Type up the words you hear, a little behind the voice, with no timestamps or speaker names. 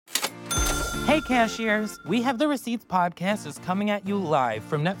Hey cashiers, We Have the Receipts podcast is coming at you live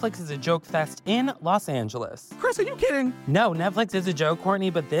from Netflix's A Joke Fest in Los Angeles. Chris, are you kidding? No, Netflix is a joke, Courtney,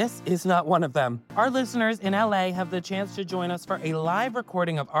 but this is not one of them. Our listeners in LA have the chance to join us for a live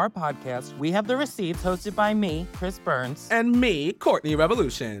recording of our podcast, We Have the Receipts, hosted by me, Chris Burns. And me, Courtney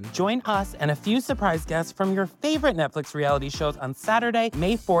Revolution. Join us and a few surprise guests from your favorite Netflix reality shows on Saturday,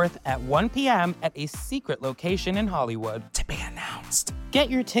 May 4th at 1 p.m. at a secret location in Hollywood. To be announced. Get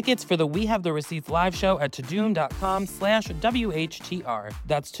your tickets for the We Have the Receipts live show at tudum.com/WHTR.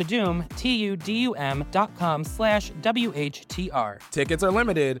 That's Tudum, TUDUM.com/WHTR. Tickets are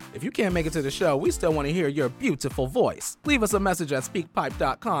limited. If you can't make it to the show, we still want to hear your beautiful voice. Leave us a message at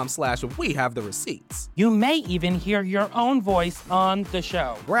speakpipe.com/We Have the Receipts. You may even hear your own voice on the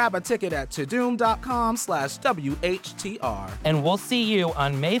show. Grab a ticket at tudum.com/WHTR. And we'll see you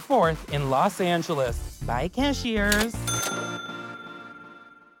on May 4th in Los Angeles. Bye, cashiers.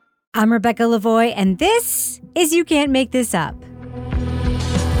 I'm Rebecca Lavoie, and this is You Can't Make This Up.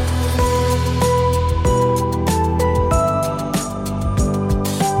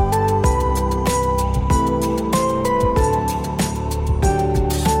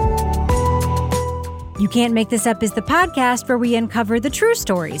 You Can't Make This Up is the podcast where we uncover the true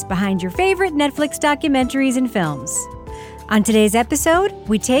stories behind your favorite Netflix documentaries and films. On today's episode,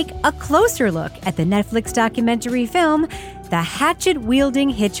 we take a closer look at the Netflix documentary film, The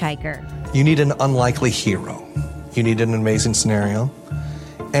Hatchet-Wielding Hitchhiker. You need an unlikely hero. You need an amazing scenario.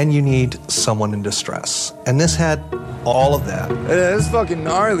 And you need someone in distress. And this had all of that. Yeah, this is fucking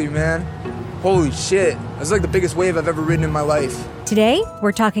gnarly, man. Holy shit. That's like the biggest wave I've ever ridden in my life. Today,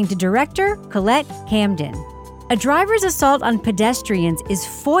 we're talking to director Colette Camden. A driver's assault on pedestrians is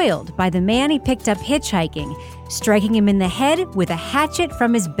foiled by the man he picked up hitchhiking, striking him in the head with a hatchet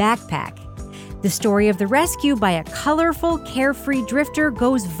from his backpack. The story of the rescue by a colorful, carefree drifter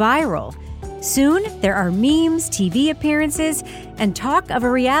goes viral. Soon, there are memes, TV appearances, and talk of a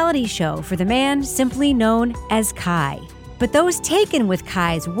reality show for the man simply known as Kai. But those taken with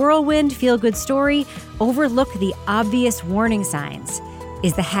Kai's whirlwind feel-good story overlook the obvious warning signs.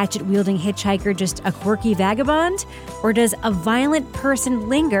 Is the hatchet-wielding hitchhiker just a quirky vagabond? Or does a violent person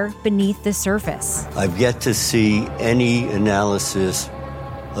linger beneath the surface? I've yet to see any analysis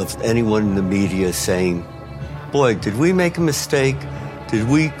of anyone in the media saying, boy, did we make a mistake? Did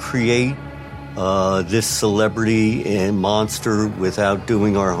we create this celebrity and monster without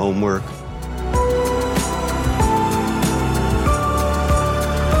doing our homework?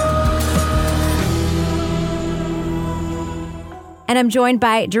 And I'm joined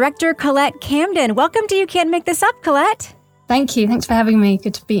by director Colette Camden. Welcome to You Can't Make This Up, Colette. Thank you. Thanks for having me.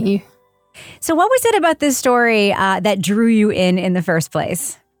 Good to meet you. So what was it about this story that drew you in the first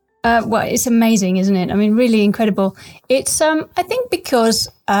place? Well, it's amazing, isn't it? I mean, really incredible. It's, I think because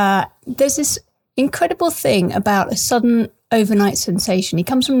there's this incredible thing about a sudden overnight sensation. He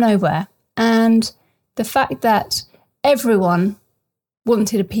comes from nowhere. And the fact that everyone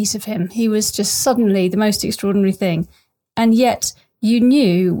wanted a piece of him. He was just suddenly the most extraordinary thing. And yet you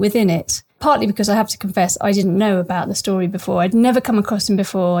knew within it, partly because I have to confess, I didn't know about the story before. I'd never come across him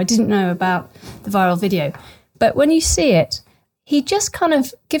before. I didn't know about the viral video. But when you see it, he just kind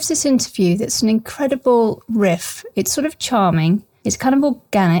of gives this interview that's an incredible riff. It's sort of charming. It's kind of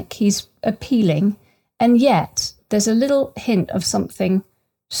organic. He's appealing. And yet there's a little hint of something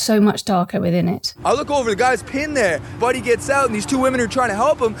so much darker within it. I look over, the guy's pinned there. Buddy gets out and these two women are trying to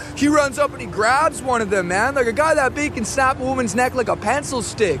help him. He runs up and he grabs one of them, man. Like a guy that big can snap a woman's neck like a pencil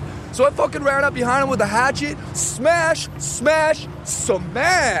stick. So I fucking ran up behind him with a hatchet. Smash, smash,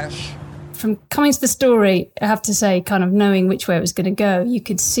 smash. From coming to the story, I have to say, kind of knowing which way it was going to go, you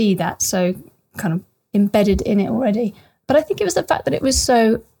could see that so kind of embedded in it already. But I think it was the fact that it was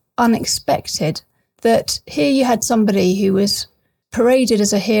so unexpected that here you had somebody who was paraded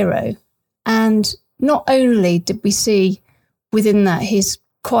as a hero, and not only did we see within that his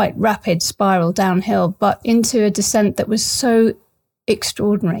quite rapid spiral downhill, but into a descent that was so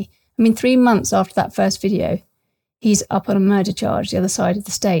extraordinary. I mean, 3 months after that first video, he's up on a murder charge the other side of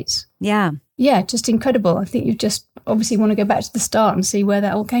the States. Yeah. Yeah, just incredible. I think you just obviously want to go back to the start and see where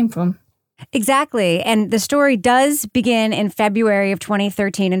that all came from. Exactly. And the story does begin in February of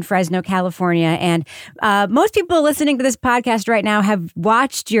 2013 in Fresno, California. And most people listening to this podcast right now have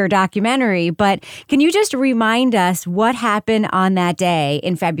watched your documentary, but can you just remind us what happened on that day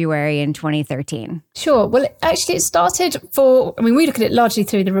in February in 2013? Sure. Well, actually, it started we look at it largely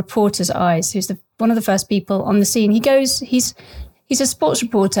through the reporter's eyes, who's one of the first people on the scene. He's a sports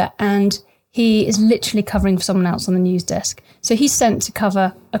reporter and he is literally covering for someone else on the news desk. So he's sent to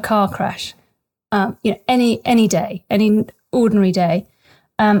cover a car crash, any day, any ordinary day.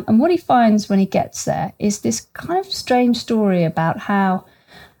 And what he finds when he gets there is this kind of strange story about how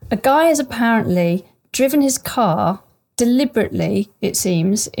a guy has apparently driven his car deliberately, it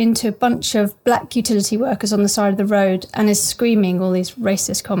seems, into a bunch of black utility workers on the side of the road and is screaming all these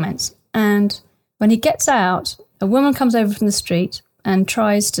racist comments. And when he gets out, a woman comes over from the street and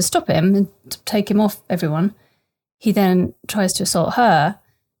tries to stop him and take him off everyone. He then tries to assault her,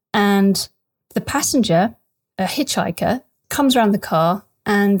 and the passenger, a hitchhiker, comes around the car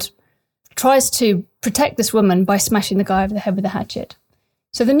and tries to protect this woman by smashing the guy over the head with a hatchet.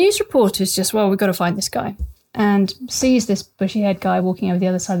 So the news reporter is just, well, we've got to find this guy, and sees this bushy-haired guy walking over the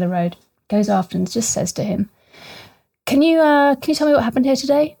other side of the road, goes after and just says to him, can you tell me what happened here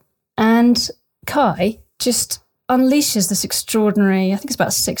today? And Kai just unleashes this extraordinary, I think it's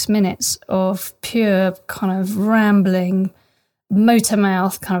about 6 minutes of pure kind of rambling, motor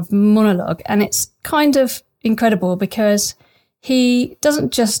mouth kind of monologue. And it's kind of incredible because he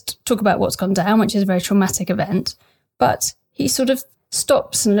doesn't just talk about what's gone down, which is a very traumatic event, but he sort of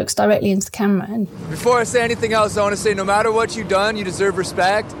stops and looks directly into the camera. And before I say anything else, I want to say no matter what you've done, you deserve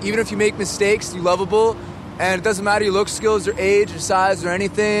respect. Even if you make mistakes, you're lovable. And it doesn't matter your look, skills, or age, or size, or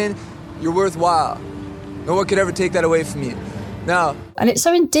anything, you're worthwhile. No one could ever take that away from you. Now, and it's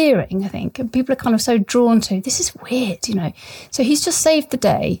so endearing, I think, and people are kind of so drawn to, this is weird, you know. So he's just saved the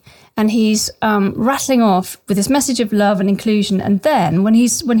day, and he's rattling off with this message of love and inclusion. And then when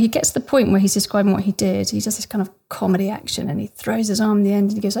he gets to the point where he's describing what he did, he does this kind of comedy action, and he throws his arm in the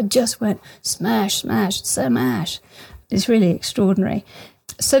end, and he goes, I just went smash, smash, smash. It's really extraordinary.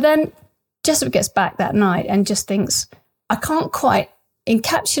 So then Jessup gets back that night and just thinks, I can't quite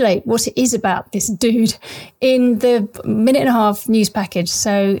encapsulate what it is about this dude in the 1.5-minute news package.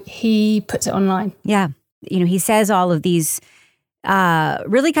 So he puts it online. Yeah. You know, he says all of these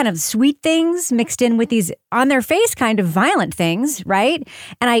really kind of sweet things mixed in with these on their face kind of violent things, right?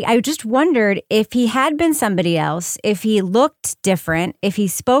 And I just wondered if he had been somebody else, if he looked different, if he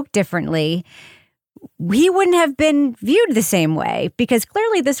spoke differently, he wouldn't have been viewed the same way, because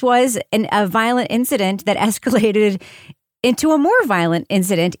clearly this was a violent incident that escalated into a more violent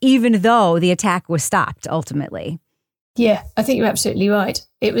incident, even though the attack was stopped ultimately. Yeah, I think you're absolutely right.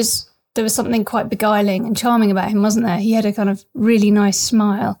 There was something quite beguiling and charming about him, wasn't there? He had a kind of really nice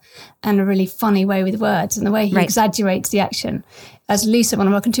smile and a really funny way with words, and the way he exaggerates the action. As Lisa, one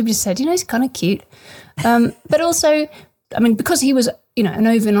of our contributors, said, you know, he's kind of cute. But also, I mean, because he was, you know, an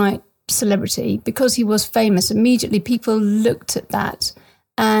overnight celebrity, because he was famous, immediately people looked at that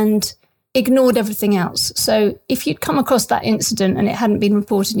and ignored everything else. So if you'd come across that incident and it hadn't been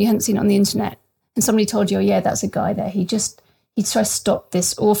reported and you hadn't seen it on the internet, and somebody told you, oh yeah, that's a guy there, he'd try to stop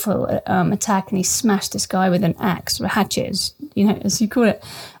this awful attack, and he smashed this guy with an axe or a hatchet, you know, as you call it,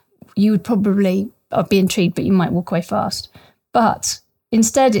 you would probably be intrigued, but you might walk away fast. But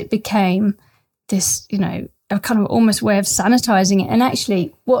instead it became this, you know, a kind of almost way of sanitizing it. And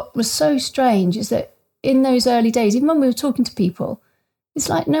actually what was so strange is that in those early days, even when we were talking to people, it's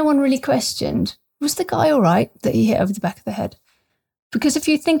like no one really questioned, was the guy all right that he hit over the back of the head? Because if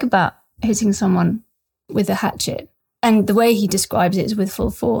you think about hitting someone with a hatchet, and the way he describes it is with full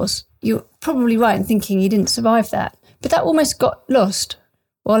force, you're probably right in thinking he didn't survive that. But that almost got lost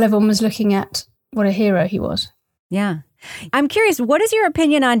while everyone was looking at what a hero he was. Yeah. I'm curious, what is your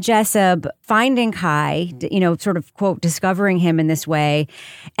opinion on Jessup finding Kai, you know, sort of, quote, discovering him in this way,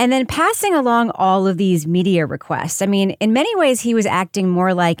 and then passing along all of these media requests? I mean, in many ways, he was acting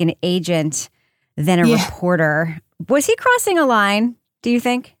more like an agent than a reporter. Was he crossing a line, do you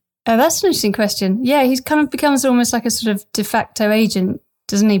think? Oh, that's an interesting question. Yeah, he's kind of becomes almost like a sort of de facto agent,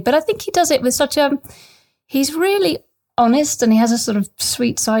 doesn't he? But I think he does it with such a... He's really honest, and he has a sort of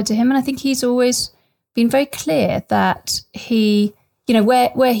sweet side to him, and I think he's always been very clear that he, you know,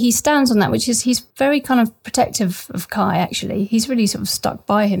 where he stands on that, which is he's very kind of protective of Kai, actually. He's really sort of stuck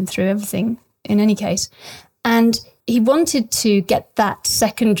by him through everything in any case. And he wanted to get that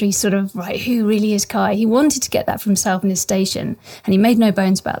secondary sort of, right, who really is Kai? He wanted to get that for himself and his station, and he made no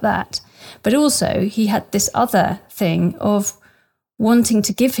bones about that. But also he had this other thing of wanting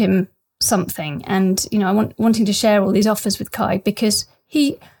to give him something, and, you know, wanting to share all these offers with Kai, because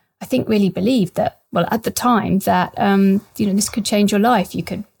he, I think, really believed that, well, at the time, that, you know, this could change your life. You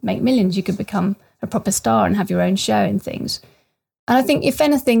could make millions. You could become a proper star and have your own show and things. And I think, if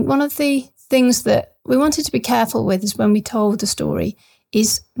anything, one of the things that we wanted to be careful with is when we told the story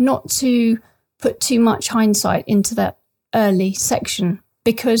is not to put too much hindsight into that early section,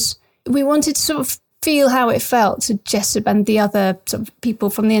 because we wanted to sort of feel how it felt to Jessup and the other sort of people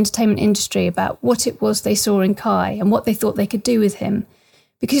from the entertainment industry about what it was they saw in Kai and what they thought they could do with him.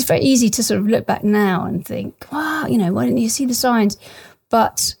 Because it's very easy to sort of look back now and think, wow, you know, why didn't you see the signs?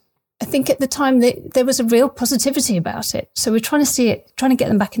 But I think at the time there was a real positivity about it. So we're trying to get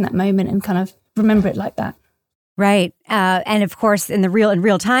them back in that moment and kind of remember it like that. Right. And of course, in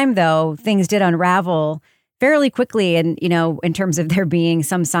real time, though, things did unravel fairly quickly. And, in terms of there being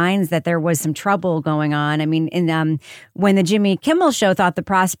some signs that there was some trouble going on. I mean, when the Jimmy Kimmel Show thought the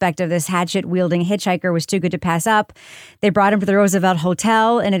prospect of this hatchet-wielding hitchhiker was too good to pass up, they brought him to the Roosevelt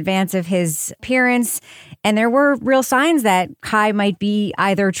Hotel in advance of his appearance. And there were real signs that Kai might be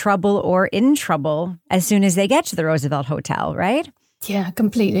either trouble or in trouble as soon as they get to the Roosevelt Hotel, right? Yeah,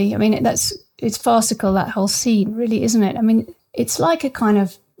 completely. I mean, it's farcical, that whole scene, really, isn't it? I mean, it's like a kind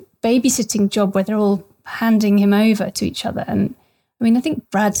of babysitting job where they're all handing him over to each other. And I mean, I think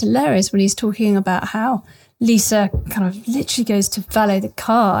Brad's hilarious when he's talking about how Lisa kind of literally goes to valet the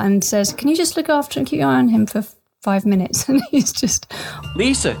car and says, can you just look after and keep your eye on him for 5 minutes? And he's just...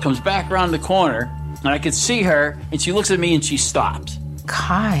 Lisa comes back around the corner and I could see her and she looks at me and she stops.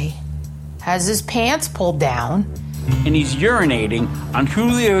 Kai has his pants pulled down. And he's urinating on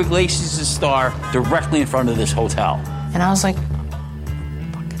Julio Iglesias' star directly in front of this hotel. And I was like,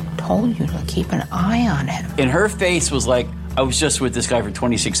 told you to keep an eye on him. And her face was like, I was just with this guy for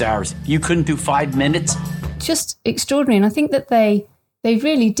 26 hours. You couldn't do 5 minutes? Just extraordinary. And I think that they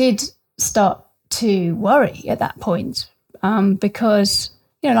really did start to worry at that point because,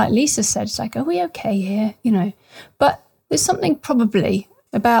 like Lisa said, it's like, are we okay here? But there's something probably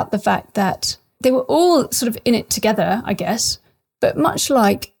about the fact that they were all sort of in it together, I guess, but much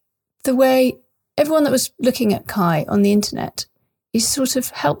like the way everyone that was looking at Kai on the internet is sort of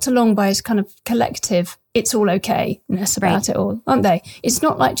helped along by his kind of collective, it's all okay-ness about it all, aren't they? It's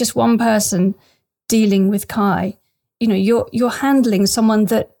not like just one person dealing with Kai. You're handling someone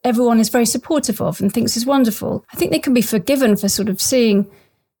that everyone is very supportive of and thinks is wonderful. I think they can be forgiven for sort of seeing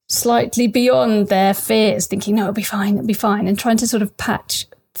slightly beyond their fears, thinking, no, it'll be fine, and trying to sort of patch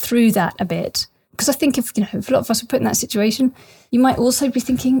through that a bit. Because I think if a lot of us were put in that situation, you might also be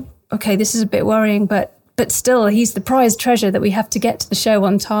thinking, okay, this is a bit worrying, but still, he's the prized treasure that we have to get to the show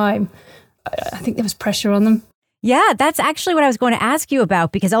on time. I think there was pressure on them. Yeah, that's actually what I was going to ask you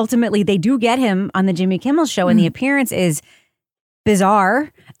about, because ultimately they do get him on the Jimmy Kimmel Show, and the appearance is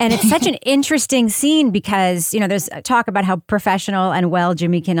bizarre. And it's such an interesting scene because, there's talk about how professional and well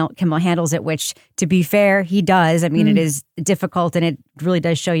Jimmy Kimmel handles it, which, to be fair, he does. I mean, it is difficult, and it really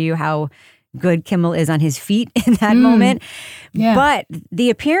does show you how good Kimmel is on his feet in that moment. Yeah. But the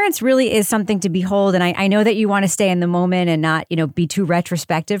appearance really is something to behold. And I know that you want to stay in the moment and not, be too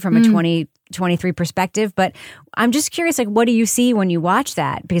retrospective from a 2023 perspective. But I'm just curious, what do you see when you watch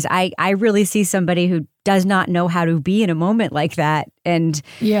that? Because I really see somebody who does not know how to be in a moment like that. And,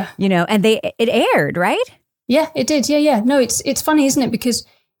 and it aired, right? Yeah, it did. Yeah. No, it's funny, isn't it? Because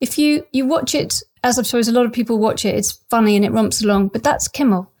if you watch it, as I suppose a lot of people watch it, it's funny and it romps along. But that's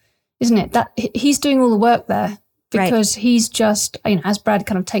Kimmel. Isn't it? That he's doing all the work there because he's just, as Brad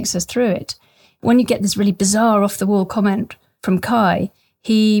kind of takes us through it, when you get this really bizarre off the wall comment from Kai,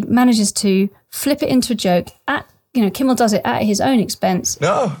 he manages to flip it into a joke Kimmel does it at his own expense.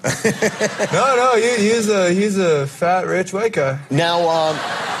 No, he's a fat, rich white guy. Now,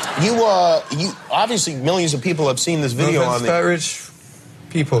 you obviously millions of people have seen this video on the fat, rich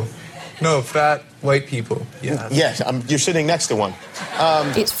people. No, fat white people. Yeah. Yes, you're sitting next to one.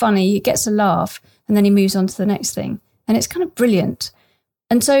 It's funny. He gets a laugh, and then he moves on to the next thing, and it's kind of brilliant.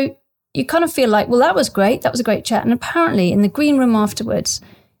 And so you kind of feel like, well, that was great. That was a great chat. And apparently, in the green room afterwards,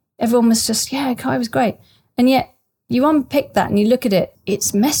 everyone was just, Kai was great. And yet, you unpick that and you look at it.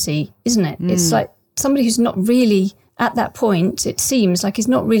 It's messy, isn't it? It's like somebody who's not really at that point. It seems like he's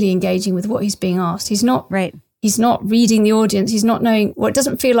not really engaging with what he's being asked. He's not right. He's not reading the audience. He's not knowing, it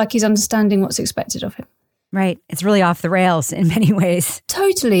doesn't feel like he's understanding what's expected of him. Right. It's really off the rails in many ways.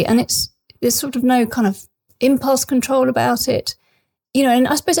 Totally. And there's sort of no kind of impulse control about it. And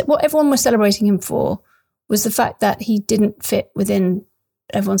I suppose what everyone was celebrating him for was the fact that he didn't fit within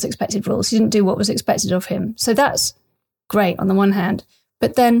everyone's expected rules. He didn't do what was expected of him. So that's great on the one hand.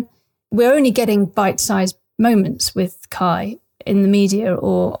 But then we're only getting bite-sized moments with Kai in the media,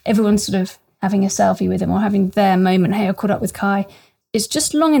 or everyone sort of having a selfie with him or having their moment, hey, I caught up with Kai. It's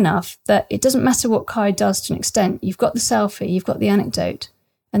just long enough that it doesn't matter what Kai does to an extent. You've got the selfie, you've got the anecdote,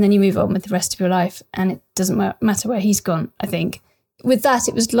 and then you move on with the rest of your life, and it doesn't matter where he's gone, I think. With that,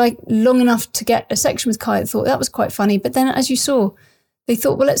 it was like long enough to get a section with Kai that thought that was quite funny. But then, as you saw, they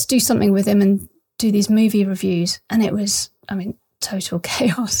thought, well, let's do something with him and do these movie reviews. And it was, total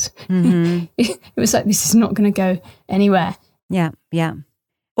chaos. Mm-hmm. It was like, this is not going to go anywhere. Yeah.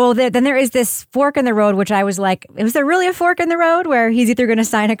 Well, then there is this fork in the road, which I was like, was there really a fork in the road where he's either going to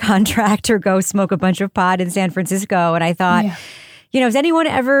sign a contract or go smoke a bunch of pot in San Francisco? And I thought, Has anyone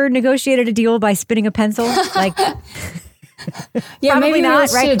ever negotiated a deal by spinning a pencil? Like, yeah, probably maybe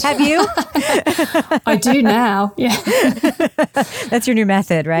not, right? Have you? I do now. Yeah. That's your new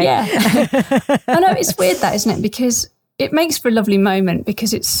method, right? Yeah. I know, it's weird that, isn't it? Because it makes for a lovely moment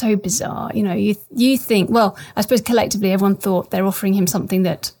because it's so bizarre. You think, well, I suppose collectively everyone thought they're offering him something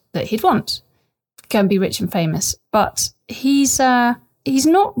that he'd want. Go and be rich and famous. But he's not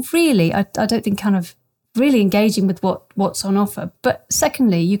really, I don't think, kind of really engaging with what's on offer. But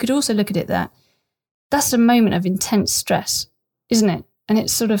secondly, you could also look at it that's a moment of intense stress, isn't it? And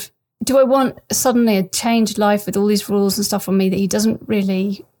it's sort of, do I want suddenly a changed life with all these rules and stuff on me that he doesn't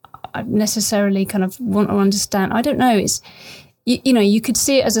really necessarily kind of want or understand? I don't know. It's, you could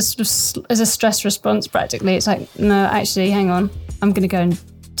see it as a sort of as a stress response practically. It's like, no, actually, hang on. I'm going to go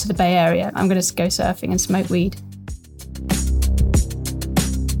to the Bay Area. I'm going to go surfing and smoke weed.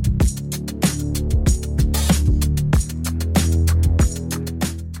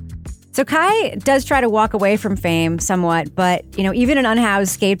 So Kai does try to walk away from fame somewhat, but, even an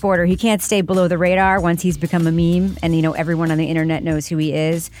unhoused skateboarder, he can't stay below the radar once he's become a meme and, everyone on the internet knows who he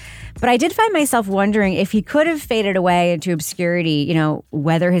is. But I did find myself wondering if he could have faded away into obscurity,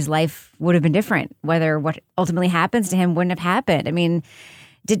 whether his life would have been different, whether what ultimately happens to him wouldn't have happened. I mean,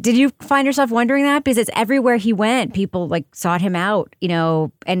 did you find yourself wondering that? Because it's everywhere he went, people sought him out,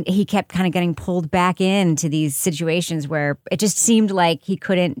 and he kept kind of getting pulled back into these situations where it just seemed like he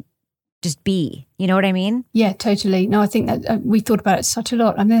couldn't just be. You know what I mean? Yeah, totally. No, I think that we thought about it such a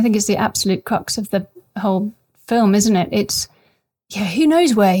lot. I mean, I think it's the absolute crux of the whole film, isn't it? It's, who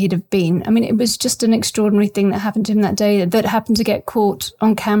knows where he'd have been? I mean, it was just an extraordinary thing that happened to him that day that happened to get caught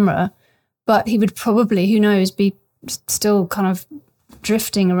on camera. But he would probably, who knows, be still kind of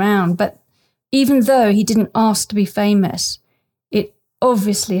drifting around. But even though he didn't ask to be famous, it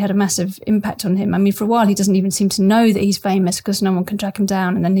obviously had a massive impact on him. I mean, for a while, he doesn't even seem to know that he's famous because no one can track him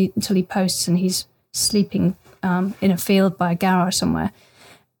down. And then until he posts and he's sleeping in a field by a garage somewhere.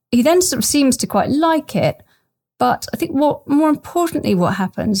 He then sort of seems to quite like it. But I think more importantly, what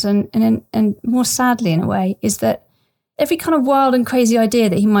happens, and more sadly in a way, is that every kind of wild and crazy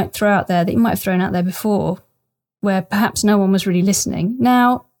idea that he might throw out there, that he might have thrown out there before, where perhaps no one was really listening,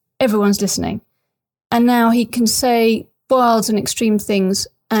 now everyone's listening. And now he can say wild and extreme things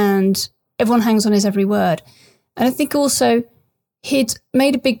and everyone hangs on his every word. And I think also he'd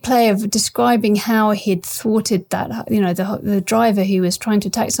made a big play of describing how he'd thwarted that, the driver who was trying to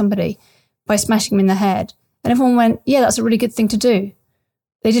attack somebody by smashing him in the head. And everyone went, yeah, that's a really good thing to do.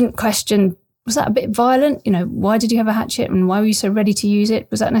 They didn't question, was that a bit violent? Why did you have a hatchet and why were you so ready to use it?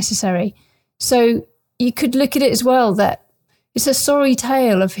 Was that necessary? So you could look at it as well that it's a sorry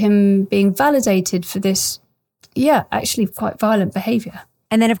tale of him being validated for this, actually quite violent behavior.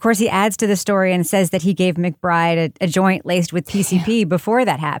 And then, of course, he adds to the story and says that he gave McBride a joint laced with PCP before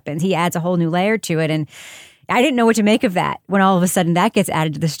that happened. He adds a whole new layer to it. And I didn't know what to make of that when all of a sudden that gets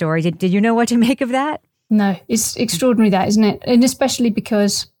added to the story. Did you know what to make of that? No, it's extraordinary that, isn't it? And especially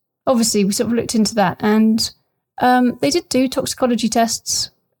because, obviously, we sort of looked into that. And they did do toxicology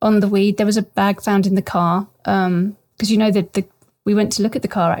tests on the weed. There was a bag found in the car. Because, we went to look at the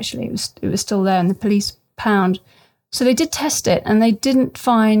car, actually. It was still there in the police pound. So they did test it and they didn't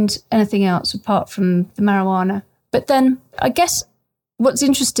find anything else apart from the marijuana. But then I guess what's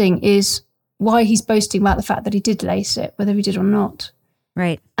interesting is why he's boasting about the fact that he did lace it, whether he did or not.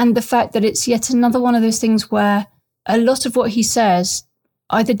 Right. And the fact that it's yet another one of those things where a lot of what he says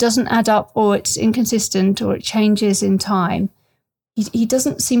either doesn't add up or it's inconsistent or it changes in time. He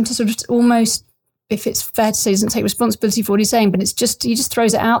doesn't seem to sort of almost, if it's fair to say, doesn't take responsibility for what he's saying, but it's just, he just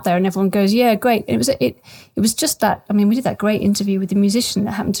throws it out there and everyone goes, yeah, great. And it was just that, I mean, we did that great interview with the musician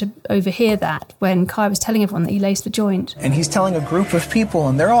that happened to overhear that when Kai was telling everyone that he laced the joint. And he's telling a group of people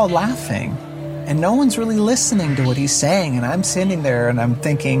and they're all laughing and no one's really listening to what he's saying. And I'm sitting there and I'm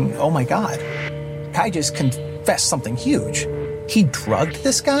thinking, oh my God, Kai just confessed something huge. He drugged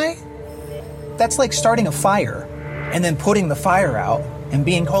this guy? That's like starting a fire and then putting the fire out and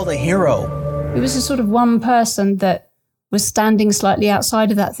being called a hero. It was a sort of one person that was standing slightly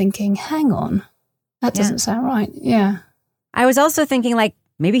outside of that thinking, hang on, that doesn't sound right. Yeah. I was also thinking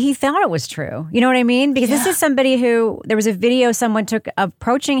maybe he thought it was true. You know what I mean? Because this is somebody who, there was a video someone took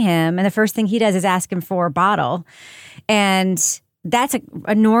approaching him and the first thing he does is ask him for a bottle. And that's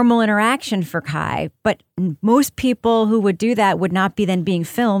a normal interaction for Kai. But most people who would do that would not be then being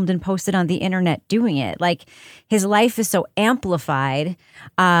filmed and posted on the internet doing it. His life is so amplified.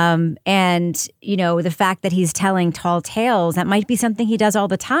 And, the fact that he's telling tall tales, that might be something he does all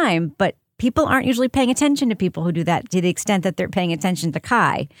the time. But people aren't usually paying attention to people who do that to the extent that they're paying attention to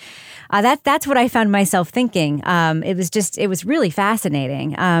Kai. That's what I found myself thinking. It was really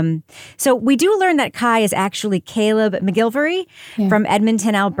fascinating. So we do learn that Kai is actually Caleb McGilvery from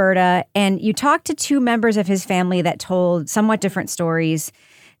Edmonton, Alberta. And you talked to two members of his family that told somewhat different stories.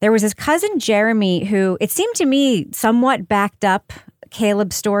 There was his cousin Jeremy, who it seemed to me somewhat backed up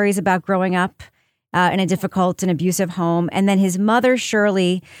Caleb's stories about growing up in a difficult and abusive home. And then his mother,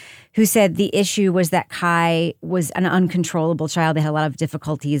 Shirley, who said the issue was that Kai was an uncontrollable child. They had a lot of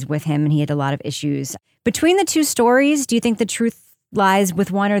difficulties with him and he had a lot of issues. Between the two stories, do you think the truth lies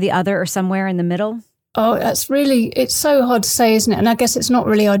with one or the other or somewhere in the middle? Oh, it's so hard to say, isn't it? And I guess it's not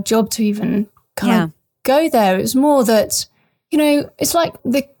really our job to even kind of go there. It's more that, it's like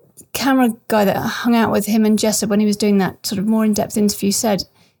the camera guy that hung out with him and Jessa when he was doing that sort of more in-depth interview said,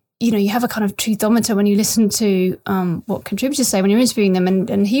 you have a kind of truthometer when you listen to what contributors say when you're interviewing them.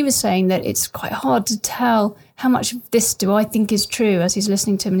 And he was saying that it's quite hard to tell how much of this do I think is true as he's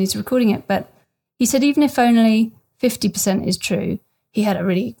listening to him and he's recording it. But he said even if only 50% is true, he had a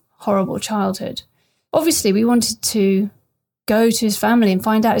really horrible childhood. Obviously, we wanted to go to his family and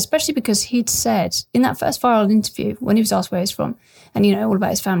find out, especially because he'd said in that first viral interview when he was asked where he's from and, all about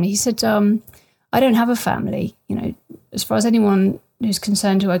his family, he said, I don't have a family. As far as anyone who's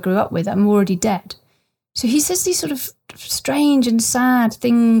concerned who I grew up with, I'm already dead. So he says these sort of strange and sad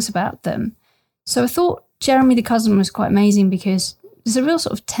things about them. So I thought Jeremy the cousin was quite amazing because there's a real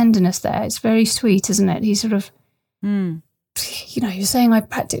sort of tenderness there. It's very sweet, isn't it? He's sort of, you're saying I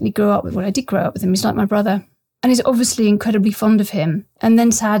practically grew up with, well, I did grow up with him. He's like my brother. And he's obviously incredibly fond of him and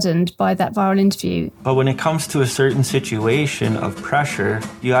then saddened by that viral interview. But when it comes to a certain situation of pressure,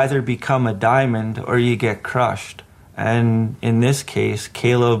 you either become a diamond or you get crushed. And in this case,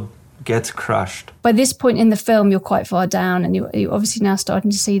 Caleb gets crushed. By this point in the film, you're quite far down and you're obviously now starting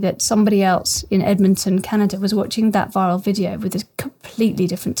to see that somebody else in Edmonton, Canada, was watching that viral video with a completely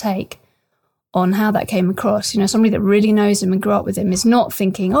different take on how that came across. Somebody that really knows him and grew up with him is not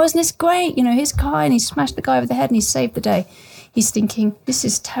thinking, oh, isn't this great? Here's Kai and he smashed the guy over the head and he saved the day. He's thinking, this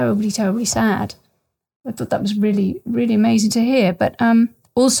is terribly, terribly sad. I thought that was really, really amazing to hear. But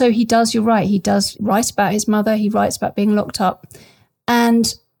also you're right, he does write about his mother. He writes about being locked up.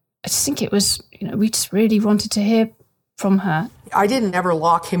 And I just think it was, we just really wanted to hear from her. I didn't ever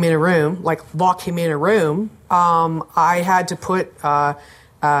lock him in a room. I had to put...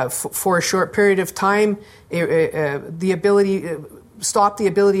 for a short period of time, stop the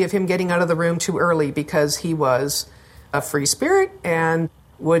ability of him getting out of the room too early because he was a free spirit and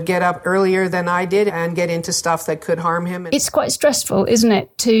would get up earlier than I did and get into stuff that could harm him. It's quite stressful, isn't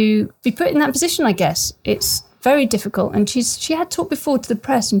it, to be put in that position, I guess. It's very difficult. And she had talked before to the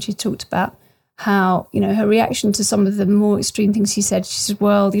press and she talked about how, her reaction to some of the more extreme things he said. She said,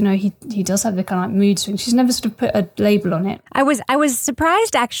 well, he does have the kind of like mood swing. She's never sort of put a label on it. I was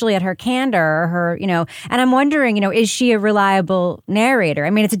surprised actually at her candor, and I'm wondering, is she a reliable narrator?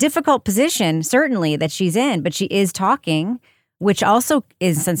 I mean, it's a difficult position, certainly, that she's in, but she is talking, which also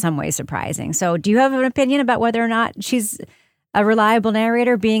is in some ways surprising. So do you have an opinion about whether or not she's a reliable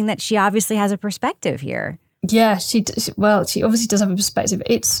narrator, being that she obviously has a perspective here? Yeah, she obviously does have a perspective.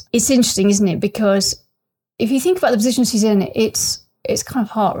 It's interesting, isn't it? Because if you think about the position she's in, it's kind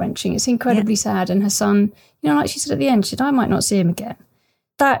of heart-wrenching. It's incredibly sad. And her son, like she said at the end, she said, I might not see him again.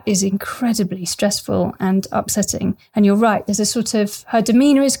 That is incredibly stressful and upsetting. And you're right, there's a sort of, her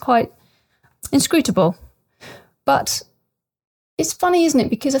demeanour is quite inscrutable. But it's funny, isn't it?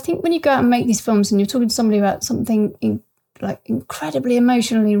 Because I think when you go out and make these films and you're talking to somebody about something incredibly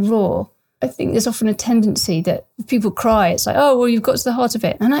emotionally raw, I think there's often a tendency that if people cry, it's like, oh, well, you've got to the heart of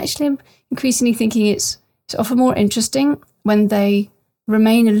it. And actually, I'm increasingly thinking it's often more interesting when they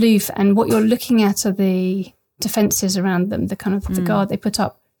remain aloof and what you're looking at are the defences around them, the kind of the guard they put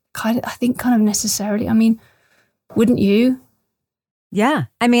up, kind of necessarily. I mean, wouldn't you? Yeah.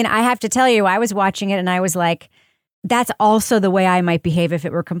 I mean, I have to tell you, I was watching it and I was like, that's also the way I might behave if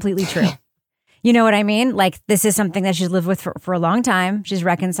it were completely true. You know what I mean? Like, this is something that she's lived with for a long time. She's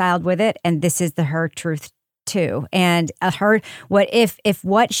reconciled with it. And this is her truth too. And if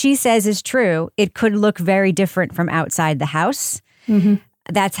what she says is true, it could look very different from outside the house. Mm-hmm.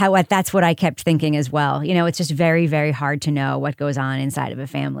 That's what I kept thinking as well. It's just very, very hard to know what goes on inside of a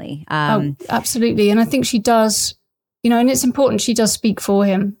family. Absolutely. And I think she does, and it's important, she does speak for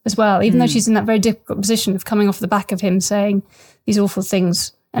him as well, even though she's in that very difficult position of coming off the back of him saying these awful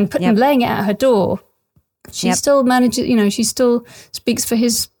things. And laying it at her door, she still manages. She still speaks for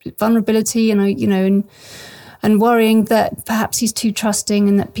his vulnerability, and worrying that perhaps he's too trusting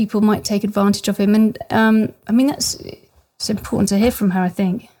and that people might take advantage of him. And I mean, it's important to hear from her, I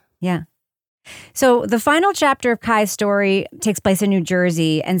think. Yeah. So the final chapter of Kai's story takes place in New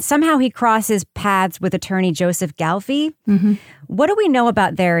Jersey, and somehow he crosses paths with attorney Joseph Galfi. Mm-hmm. What do we know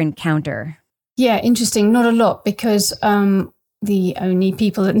about their encounter? Yeah, interesting. Not a lot, because the only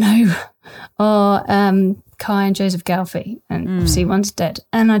people that know are Kai and Joseph Galfi, and obviously one's dead.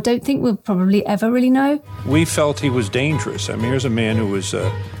 And I don't think we'll probably ever really know. We felt he was dangerous. I mean, here's a man who was,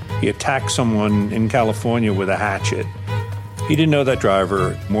 he attacked someone in California with a hatchet. He didn't know that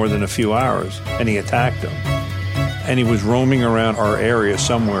driver more than a few hours, and he attacked him. And he was roaming around our area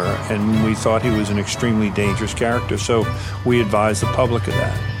somewhere, and we thought he was an extremely dangerous character, so we advised the public of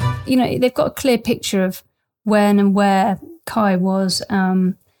that. You know, they've got a clear picture of when and where Kai was,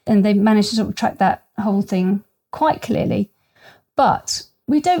 and they managed to sort of track that whole thing quite clearly. But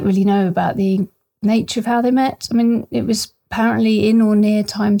we don't really know about the nature of how they met. I mean, it was apparently in or near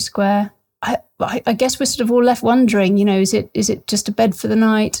Times Square. I guess we're sort of all left wondering, you know, is it just a bed for the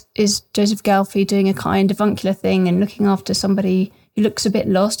night? Is Joseph Galfi doing a kind avuncular thing and looking after somebody who looks a bit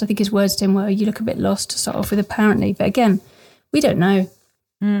lost? I think his words to him were, "You look a bit lost," to start off with, apparently. But again, we don't know.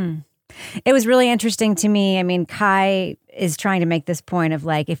 It was really interesting to me. I mean, Kai is trying to make this point of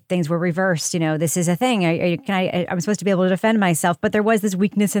like, if things were reversed, you know, this is a thing. I'm supposed to be able to defend myself. But there was this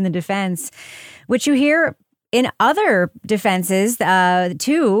weakness in the defense, which you hear in other defenses,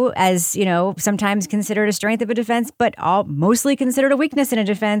 too, as, you know, sometimes considered a strength of a defense, but mostly considered a weakness in a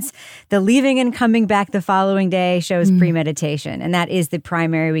defense. The leaving and coming back the following day shows premeditation. And that is the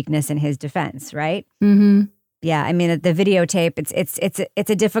primary weakness in his defense, right? Mm-hmm. Yeah, I mean, the videotape, it's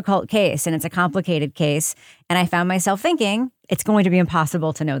a difficult case, and it's a complicated case. And I found myself thinking, it's going to be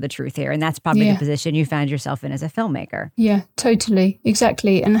impossible to know the truth here. And that's probably the position you found yourself in as a filmmaker. Yeah, totally.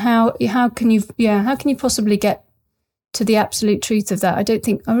 Exactly. And how can you possibly get to the absolute truth of that?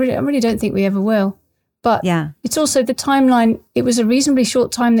 I really don't think we ever will. But it's also the timeline. It was a reasonably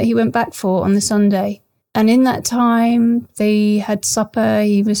short time that he went back for on the Sunday. And in that time, they had supper.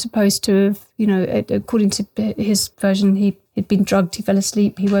 He was supposed to have, you know, according to his version, he'd been drugged. He fell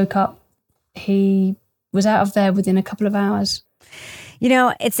asleep. He woke up. He was out of there within a couple of hours. You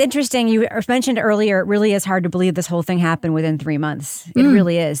know, it's interesting. You mentioned earlier, it really is hard to believe this whole thing happened within 3 months. It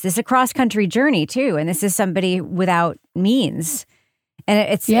really is. This is a cross-country journey, too. And this is somebody without means. And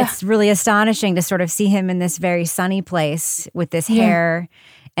it's really astonishing to sort of see him in this very sunny place with this hair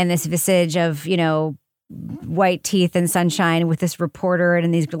and this visage of, you know, white teeth and sunshine with this reporter and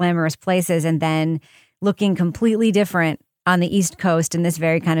in these glamorous places, and then looking completely different on the East Coast in this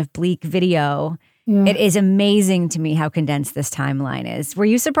very kind of bleak video. Yeah. It is amazing to me how condensed this timeline is. Were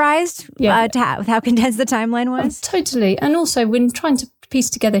you surprised with how condensed the timeline was? Totally. And also when trying to piece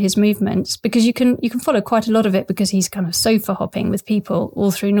together his movements, because you can follow quite a lot of it because he's kind of sofa hopping with people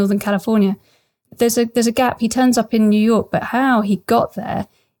all through Northern California. There's a gap. He turns up in New York, but how he got there,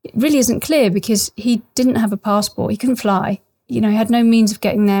 it really isn't clear because he didn't have a passport. He couldn't fly. You know, he had no means of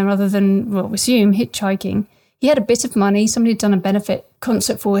getting there other than, well, we assume, hitchhiking. He had a bit of money. Somebody had done a benefit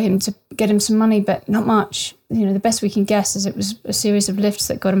concert for him to get him some money, but not much. You know, the best we can guess is it was a series of lifts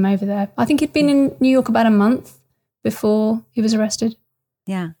that got him over there. I think he'd been in New York about a month before he was arrested.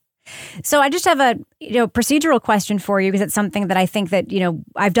 Yeah. So I just have a procedural question for you, because it's something that I think that,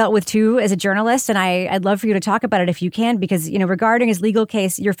 I've dealt with too as a journalist, and I'd love for you to talk about it if you can, because, regarding his legal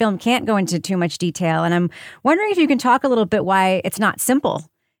case, your film can't go into too much detail. And I'm wondering if you can talk a little bit why it's not simple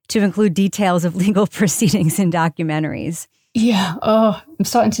to include details of legal proceedings in documentaries. Yeah. Oh, I'm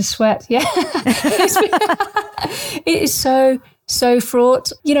starting to sweat. Yeah. It is so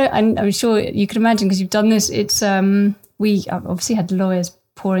fraught. And I'm sure you can imagine because you've done this. It's we obviously had lawyers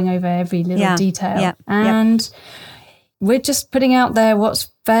poring over every little detail. And we're just putting out there what's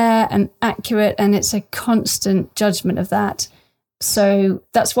fair and accurate, and it's a constant judgment of that. So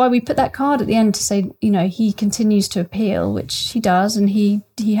that's why we put that card at the end to say, he continues to appeal, which he does, and he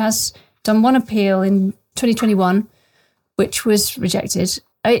has done one appeal in 2021, which was rejected.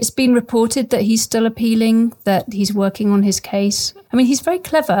 It's been reported that he's still appealing, that he's working on his case. I mean, he's very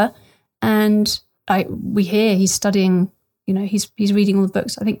clever, and we hear he's studying. He's reading all the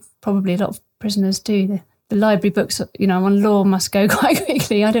books. I think probably a lot of prisoners do. The library books, on law must go quite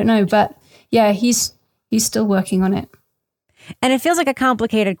quickly. I don't know. But yeah, he's still working on it. And it feels like a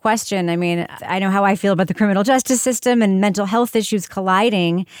complicated question. I mean, I know how I feel about the criminal justice system and mental health issues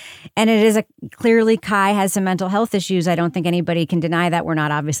colliding. And it is clearly Kai has some mental health issues. I don't think anybody can deny that. We're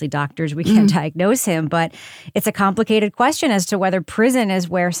not obviously doctors. We can't diagnose him. But it's a complicated question as to whether prison is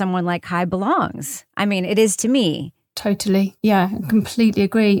where someone like Kai belongs. I mean, it is to me. Totally. Yeah, I completely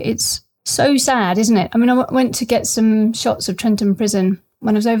agree. It's so sad, isn't it? I mean, I went to get some shots of Trenton Prison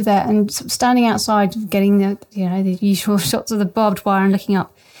when I was over there, and standing outside getting the usual shots of the barbed wire and looking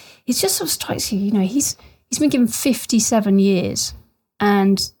up. it just sort of strikes you, he's been given 57 years.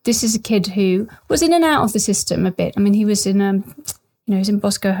 And this is a kid who was in and out of the system a bit. I mean, he was in, he was in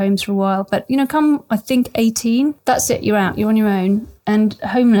Bosco Homes for a while. But, come, I think, 18, that's it, you're out, you're on your own and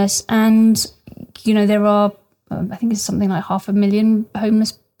homeless. And, there are, I think it's something like 500,000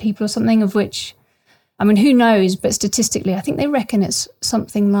 homeless people or something, of which, I mean, who knows? But statistically, I think they reckon it's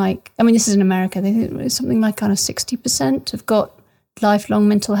something like, this is in America, they think it's something like kind of 60% have got lifelong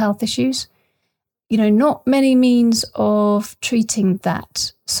mental health issues. Not many means of treating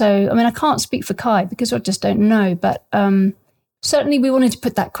that. So, I can't speak for Kai because I just don't know. But certainly we wanted to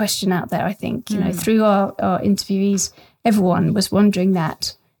put that question out there, I think. Through our interviewees, everyone was wondering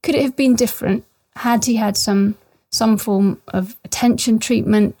that. Could it have been different had he had some form of attention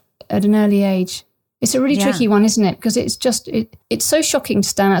treatment at an early age? It's a really tricky one, isn't it? Because it's just, it's so shocking to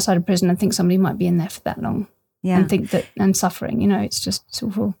stand outside of prison and think somebody might be in there for that long. Yeah. And think that, and suffering, it's just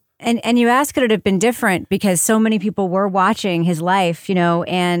awful. And you ask, could it have been different? Because so many people were watching his life,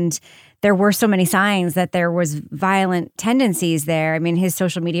 and there were so many signs that there was violent tendencies there. I mean, his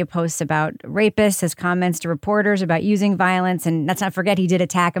social media posts about rapists, his comments to reporters about using violence. And let's not forget, he did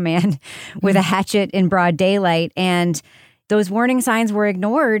attack a man with a hatchet in broad daylight. And those warning signs were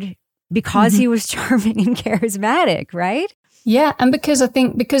ignored because he was charming and charismatic, right? Yeah, and because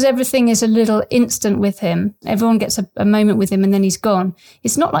everything is a little instant with him, everyone gets a moment with him and then he's gone.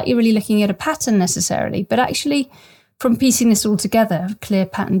 It's not like you're really looking at a pattern necessarily, but actually from piecing this all together, a clear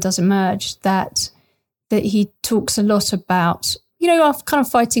pattern does emerge that he talks a lot about, kind of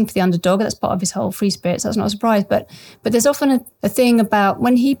fighting for the underdog. That's part of his whole free spirit, so that's not a surprise. But there's often a thing about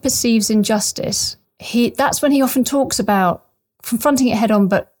when he perceives injustice, that's when he often talks about confronting it head on,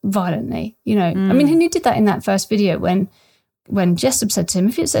 but violently, and he did that in that first video when Jessup said to him,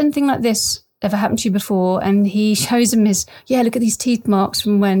 if it's anything like this ever happened to you before, and he shows him look at these teeth marks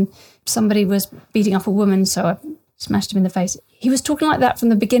from when somebody was beating up a woman, so I smashed him in the face. He was talking like that from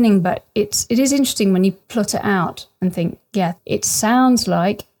the beginning, but it is interesting when you plot it out and think, it sounds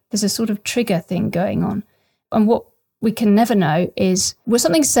like there's a sort of trigger thing going on. And what we can never know is, was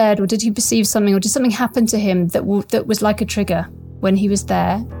something said, or did he perceive something, or did something happen to him that was like a trigger when he was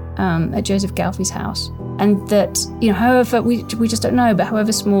there at Joseph Galfy's house? And that, however, we just don't know, but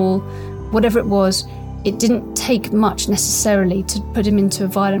however small, whatever it was, it didn't take much necessarily to put him into a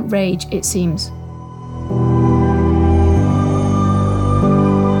violent rage, it seems.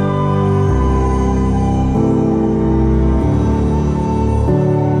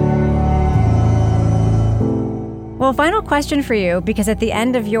 Well, final question for you, because at the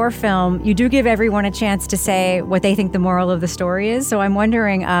end of your film, you do give everyone a chance to say what they think the moral of the story is. So I'm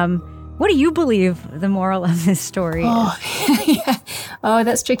wondering, what do you believe the moral of this story is? Yeah. Oh,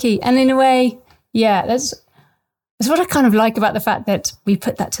 that's tricky. And in a way, that's what I kind of like about the fact that we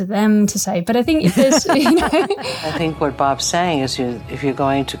put that to them to say. But I think if there's, I think what Bob's saying is if you're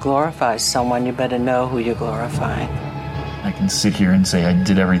going to glorify someone, you better know who you're glorifying. I can sit here and say I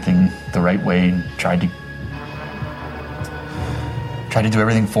did everything the right way and tried to do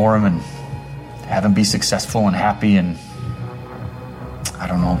everything for him and have him be successful and happy and, I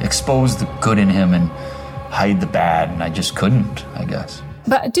don't know, expose the good in him and hide the bad. And I just couldn't, I guess.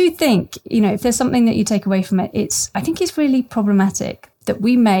 But I do think, if there's something that you take away from it, I think it's really problematic that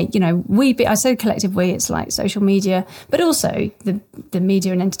we make, I say collective we, it's like social media, but also the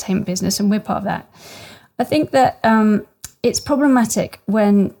media and entertainment business, and we're part of that. I think that it's problematic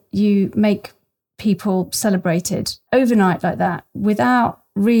when you make people celebrated overnight like that without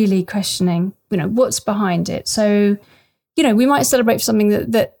really questioning, what's behind it. So, we might celebrate for something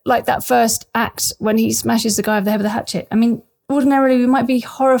that like that first act when he smashes the guy over the head with a hatchet. I mean, ordinarily we might be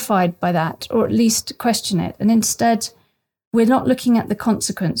horrified by that, or at least question it. And instead, we're not looking at the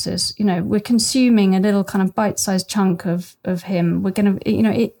consequences. We're consuming a little kind of bite-sized chunk of him. We're going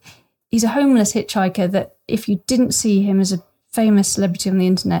to, he's a homeless hitchhiker that if you didn't see him as a famous celebrity on the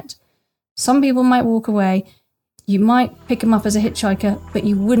internet, some people might walk away. You might pick him up as a hitchhiker, but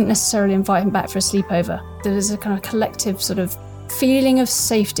you wouldn't necessarily invite him back for a sleepover. There was a kind of collective sort of feeling of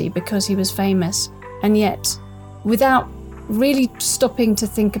safety because he was famous, and yet without really stopping to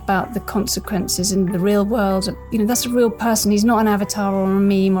think about the consequences in the real world. That's a real person. He's not an avatar or a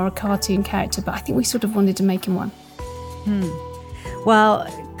meme or a cartoon character, but I think we sort of wanted to make him one. Well,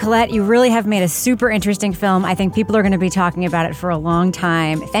 Colette, you really have made a super interesting film. I think people are going to be talking about it for a long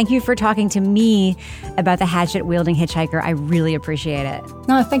time. Thank you for talking to me about the hatchet-wielding hitchhiker. I really appreciate it.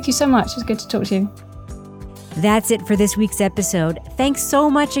 No, thank you so much. It's good to talk to you. That's it for this week's episode. Thanks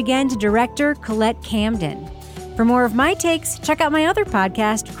so much again to director Colette Camden. For more of my takes, check out my other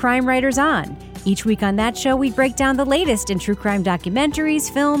podcast, Crime Writers On. Each week on that show, we break down the latest in true crime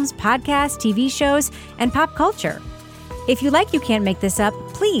documentaries, films, podcasts, TV shows, and pop culture. If you like You Can't Make This Up,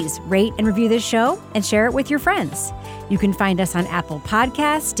 please rate and review this show and share it with your friends. You can find us on Apple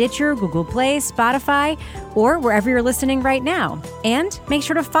Podcasts, Stitcher, Google Play, Spotify, or wherever you're listening right now. And make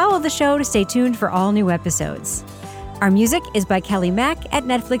sure to follow the show to stay tuned for all new episodes. Our music is by Kelly Mack at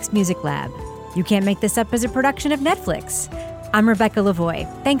Netflix Music Lab. You Can't Make This Up is a production of Netflix. I'm Rebecca Lavoie.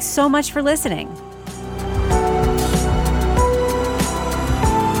 Thanks so much for listening.